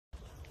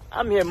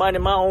I'm here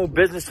minding my own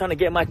business, trying to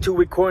get my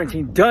 2-week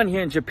quarantine done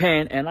here in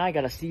Japan, and I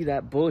gotta see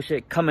that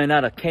bullshit coming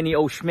out of Kenny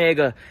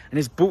Oshmega and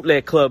his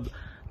bootleg club.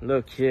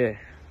 Look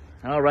here.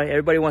 All right,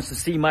 everybody wants to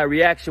see my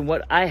reaction,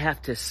 what I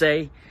have to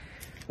say.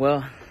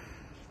 Well,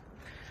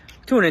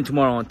 tune in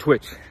tomorrow on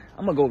Twitch.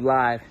 I'm gonna go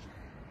live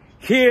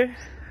here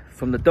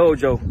from the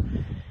dojo,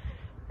 and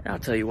I'll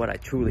tell you what I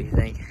truly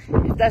think.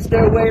 If that's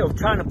their way of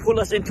trying to pull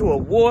us into a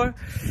war,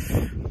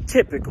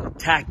 typical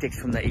tactics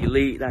from the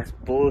elite. That's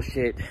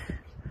bullshit.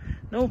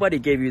 Nobody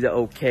gave you the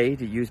okay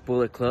to use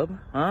Bullet Club,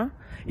 huh?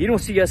 You don't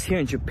see us here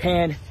in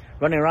Japan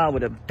running around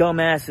with a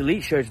dumbass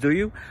elite shirts, do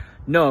you?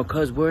 No,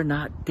 because we're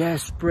not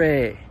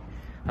desperate,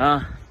 huh?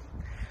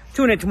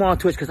 Tune in tomorrow on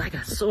Twitch, because I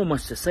got so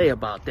much to say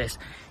about this.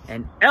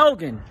 And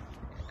Elgin,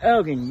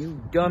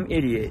 you dumb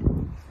idiot.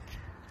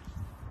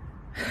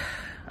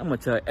 I'm going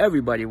to tell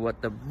everybody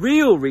what the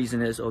real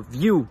reason is of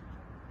you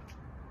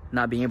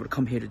not being able to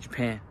come here to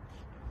Japan.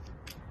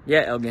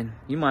 Yeah, Elgin,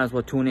 you might as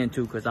well tune in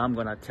too, because I'm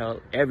going to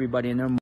tell everybody in their